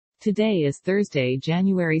Today is Thursday,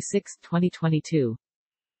 January 6, 2022.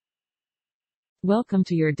 Welcome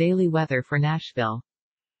to your daily weather for Nashville.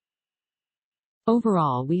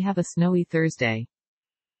 Overall, we have a snowy Thursday.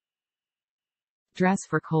 Dress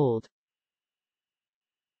for cold.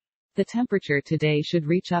 The temperature today should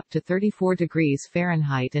reach up to 34 degrees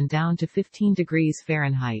Fahrenheit and down to 15 degrees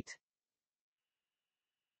Fahrenheit.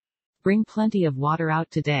 Bring plenty of water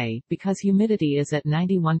out today, because humidity is at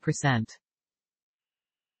 91%.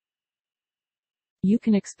 You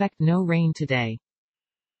can expect no rain today.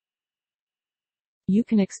 You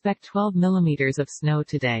can expect 12 millimeters of snow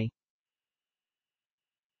today.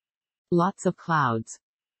 Lots of clouds.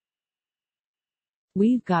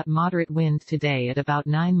 We've got moderate wind today at about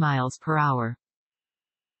 9 miles per hour.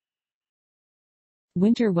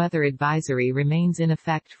 Winter weather advisory remains in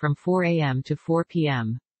effect from 4 a.m. to 4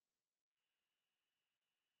 p.m.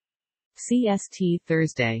 CST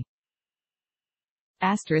Thursday.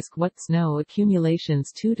 What snow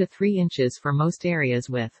accumulations 2 to 3 inches for most areas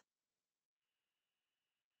with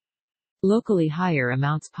locally higher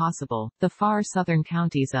amounts possible. The far southern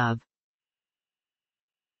counties of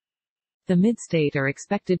the mid-state are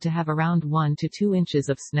expected to have around 1 to 2 inches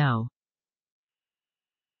of snow,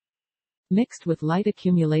 mixed with light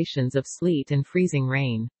accumulations of sleet and freezing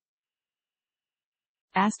rain.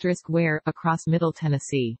 Where, across Middle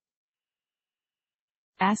Tennessee.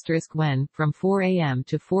 When, from 4 a.m.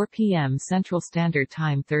 to 4 p.m. Central Standard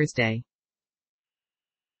Time Thursday.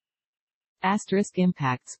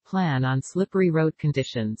 Impacts, plan on slippery road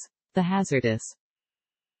conditions. The hazardous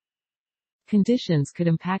conditions could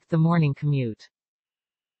impact the morning commute.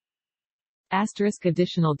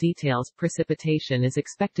 Additional details. Precipitation is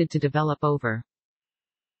expected to develop over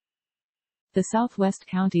the southwest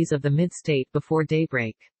counties of the mid-state before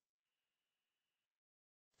daybreak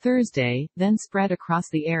Thursday, then spread across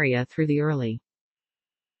the area through the early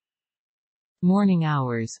morning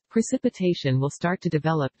hours. Precipitation will start to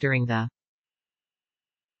develop during the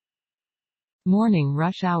morning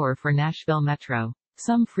rush hour for Nashville Metro.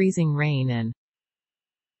 Some freezing rain and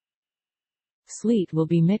sleet will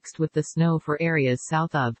be mixed with the snow for areas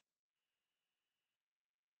south of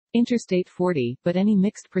Interstate 40, but any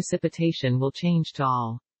mixed precipitation will change to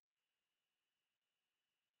all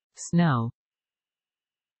snow.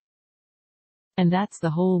 And that's the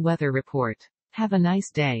whole weather report. Have a nice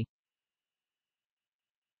day.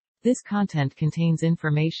 This content contains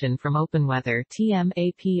information from OpenWeather (TM)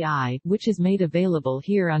 API, which is made available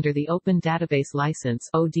here under the Open Database License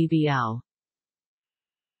 (ODBL).